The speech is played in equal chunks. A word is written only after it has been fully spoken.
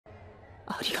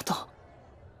ありがとう。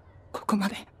ここま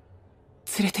で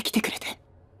連れてきてくれて。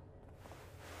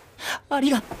あ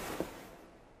りが。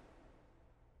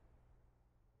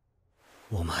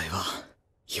お前は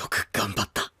よく頑張っ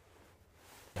た。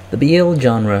 The BL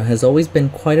genre has always been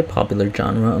quite a popular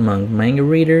genre among manga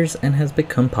readers and has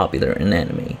become popular in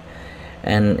anime.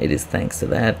 And it is thanks to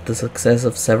that, the success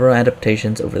of several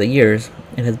adaptations over the years,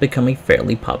 it has become a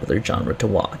fairly popular genre to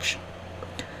watch.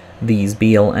 These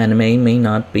BL anime may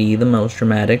not be the most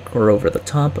dramatic or over the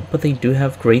top, but they do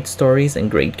have great stories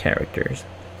and great characters.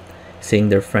 Seeing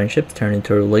their friendships turn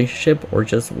into a relationship or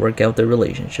just work out their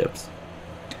relationships.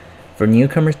 For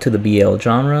newcomers to the BL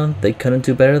genre, they couldn't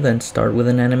do better than start with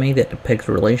an anime that depicts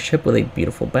a relationship with a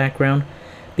beautiful background,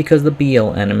 because the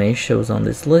BL anime shows on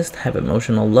this list have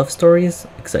emotional love stories,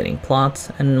 exciting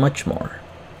plots, and much more.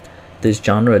 This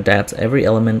genre adapts every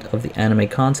element of the anime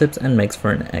concepts and makes for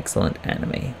an excellent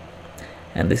anime.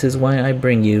 And this is why I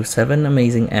bring you 7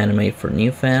 amazing anime for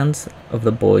new fans of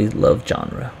the boy love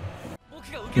genre.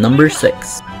 Number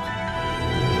 6.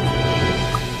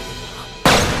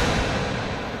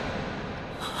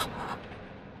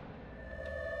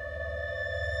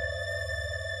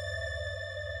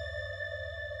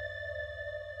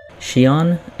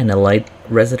 Shion, an elite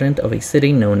resident of a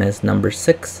city known as Number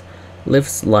 6,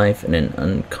 lives life in an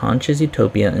unconscious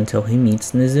utopia until he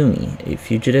meets Nezumi, a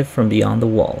fugitive from beyond the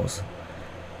walls.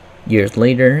 Years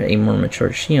later, a more mature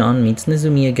Shion meets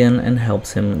Nezumi again and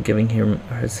helps him, giving him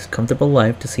his comfortable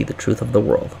life to see the truth of the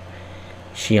world.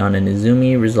 Shion and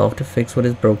Nezumi resolve to fix what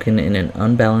is broken in an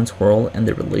unbalanced world, and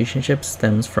their relationship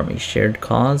stems from a shared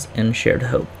cause and shared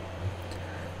hope.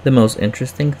 The most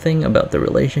interesting thing about the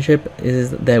relationship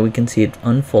is that we can see it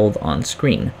unfold on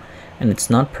screen, and it's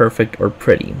not perfect or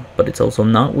pretty, but it's also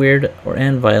not weird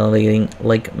and violating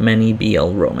like many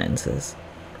BL romances.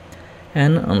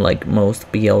 And unlike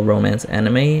most BL romance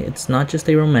anime, it's not just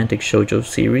a romantic shoujo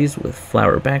series with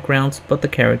flower backgrounds, but the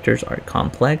characters are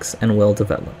complex and well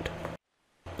developed.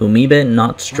 Umibe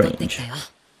Not Strange.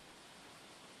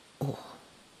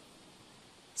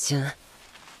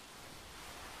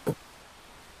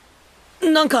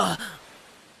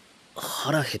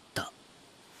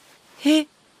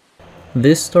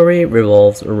 This story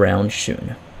revolves around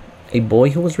Shun, a boy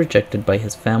who was rejected by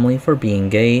his family for being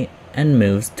gay and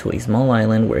moves to a small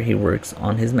island where he works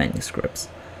on his manuscripts.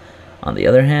 On the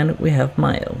other hand, we have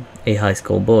Mayo, a high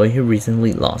school boy who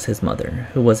recently lost his mother,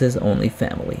 who was his only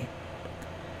family.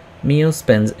 Mio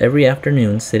spends every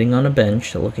afternoon sitting on a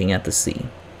bench looking at the sea,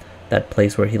 that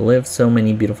place where he lived so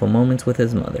many beautiful moments with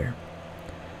his mother.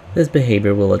 This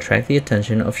behavior will attract the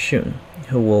attention of Shun,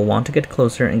 who will want to get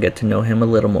closer and get to know him a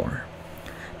little more.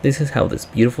 This is how this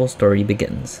beautiful story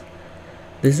begins.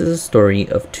 This is a story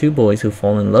of 2 boys who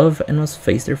fall in love and must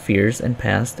face their fears and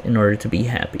past in order to be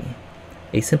happy.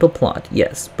 A simple plot,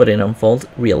 yes, but it unfolds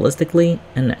realistically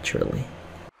and naturally.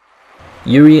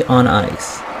 Yuri on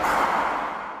Ice.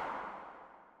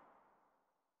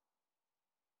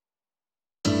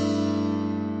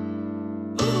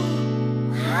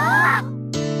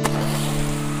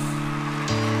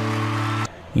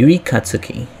 Yuri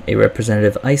Katsuki, a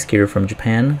representative ice skater from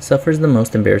Japan, suffers the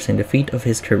most embarrassing defeat of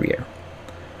his career.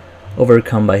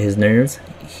 Overcome by his nerves,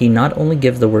 he not only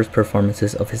gives the worst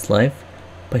performances of his life,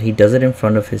 but he does it in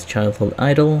front of his childhood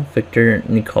idol, Viktor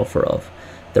Nikiforov,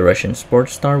 the Russian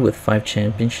sports star with 5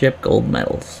 championship gold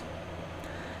medals.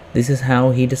 This is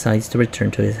how he decides to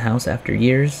return to his house after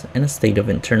years, in a state of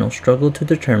internal struggle to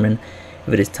determine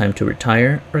if it is time to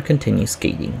retire or continue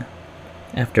skating.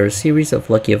 After a series of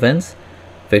lucky events,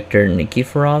 Viktor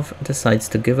Nikiforov decides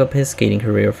to give up his skating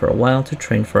career for a while to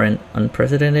train for an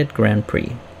unprecedented Grand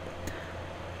Prix.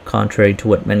 Contrary to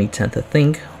what many tend to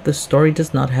think, the story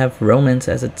does not have romance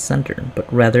as its center,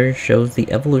 but rather shows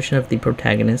the evolution of the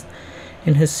protagonist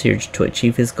in his search to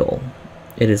achieve his goal.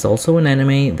 It is also an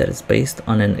anime that is based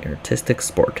on an artistic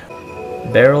sport,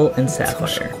 Beryl and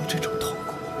Sapphire.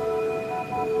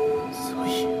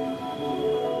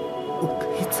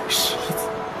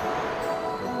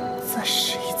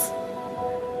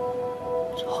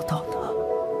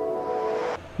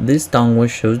 This donghua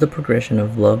shows the progression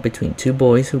of love between 2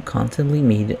 boys who constantly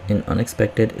meet in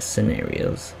unexpected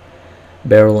scenarios.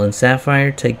 Beryl and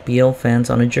Sapphire take BL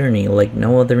fans on a journey like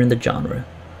no other in the genre.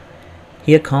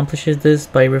 He accomplishes this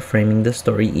by reframing the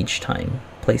story each time,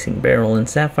 placing Beryl and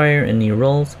Sapphire in new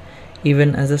roles,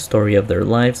 even as the story of their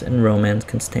lives and romance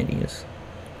continues.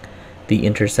 The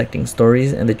intersecting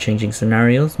stories and the changing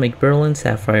scenarios make Beryl and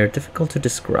Sapphire difficult to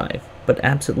describe, but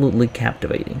absolutely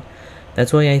captivating.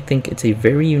 That's why I think it's a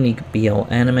very unique BL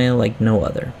anime like no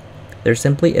other. There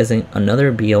simply isn't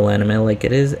another BL anime like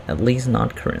it is, at least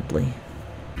not currently.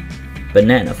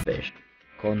 Banana Fish.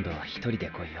 今度は一人で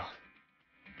来いよ。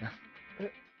な。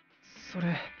そ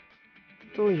れ、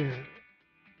どういう。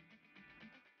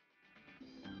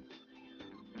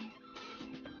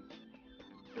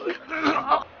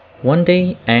One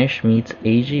day, Ash meets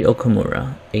Eiji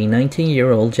Okamura, a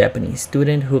 19-year-old Japanese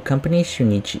student who accompanies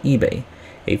Shunichi Ibe,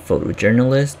 a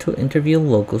photojournalist, to interview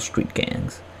local street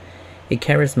gangs. A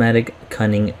charismatic,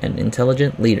 cunning, and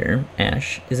intelligent leader,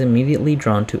 Ash is immediately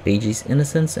drawn to Eiji's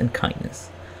innocence and kindness.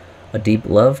 A deep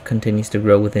love continues to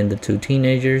grow within the two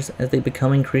teenagers as they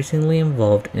become increasingly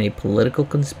involved in a political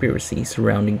conspiracy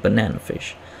surrounding banana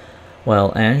fish,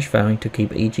 while Ash vowing to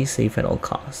keep Eiji safe at all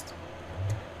costs.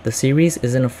 The series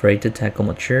isn't afraid to tackle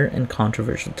mature and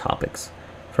controversial topics,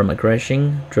 from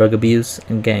aggression, drug abuse,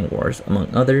 and gang wars,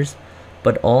 among others,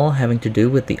 but all having to do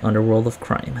with the underworld of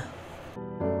crime.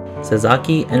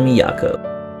 Sasaki and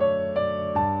Miyako.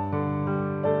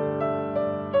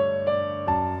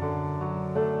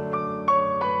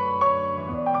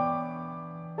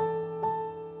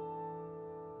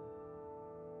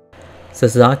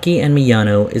 Sasaki and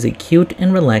Miyano is a cute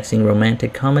and relaxing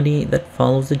romantic comedy that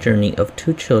follows the journey of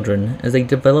two children as they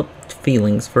develop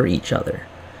feelings for each other.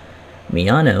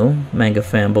 Miyano, manga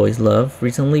fanboy's love,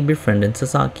 recently befriended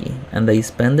Sasaki, and they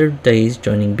spend their days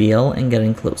joining BL and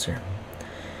getting closer.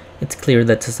 It's clear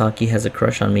that Sasaki has a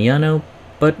crush on Miyano,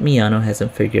 but Miyano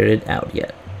hasn't figured it out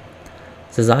yet.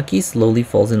 Sasaki slowly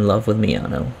falls in love with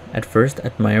Miyano, at first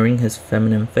admiring his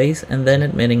feminine face and then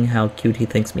admitting how cute he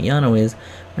thinks Miyano is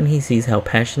when he sees how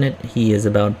passionate he is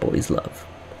about boys' love.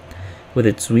 With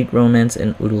its sweet romance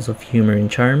and oodles of humor and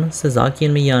charm, Sasaki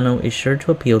and Miyano is sure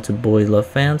to appeal to boy love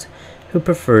fans who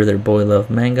prefer their boy love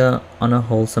manga on a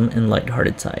wholesome and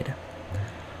lighthearted side.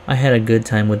 I had a good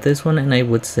time with this one and I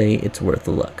would say it's worth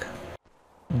a look.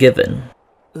 Given.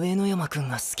 上野山くん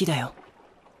が好きだよ。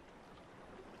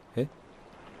え？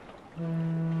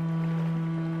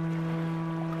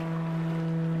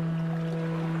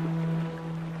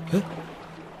え？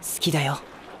好きだよ。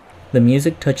The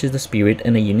music touches the spirit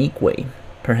in a unique way,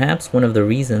 perhaps one of the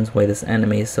reasons why this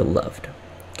anime is so loved.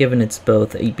 Given it's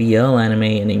both a BL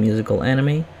anime and a musical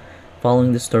anime,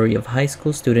 following the story of high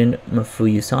school student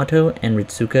Mafuyu Sato and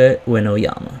Ritsuka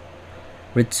Uenoyama.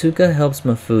 Ritsuka helps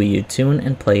Mafuyu tune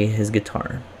and play his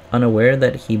guitar, unaware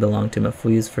that he belonged to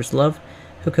Mafuyu's first love,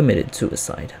 who committed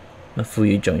suicide.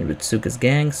 Mafuyu joined Ritsuka's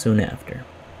gang soon after.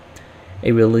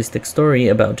 A realistic story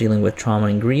about dealing with trauma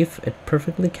and grief, it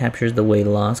perfectly captures the way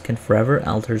loss can forever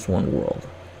alter one world.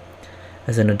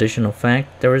 As an additional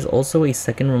fact, there is also a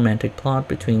second romantic plot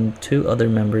between two other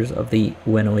members of the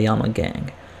Uenoyama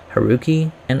gang,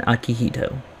 Haruki and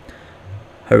Akihito.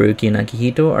 Haruki and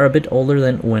Akihito are a bit older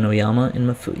than Uenoyama and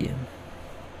Mafuyu.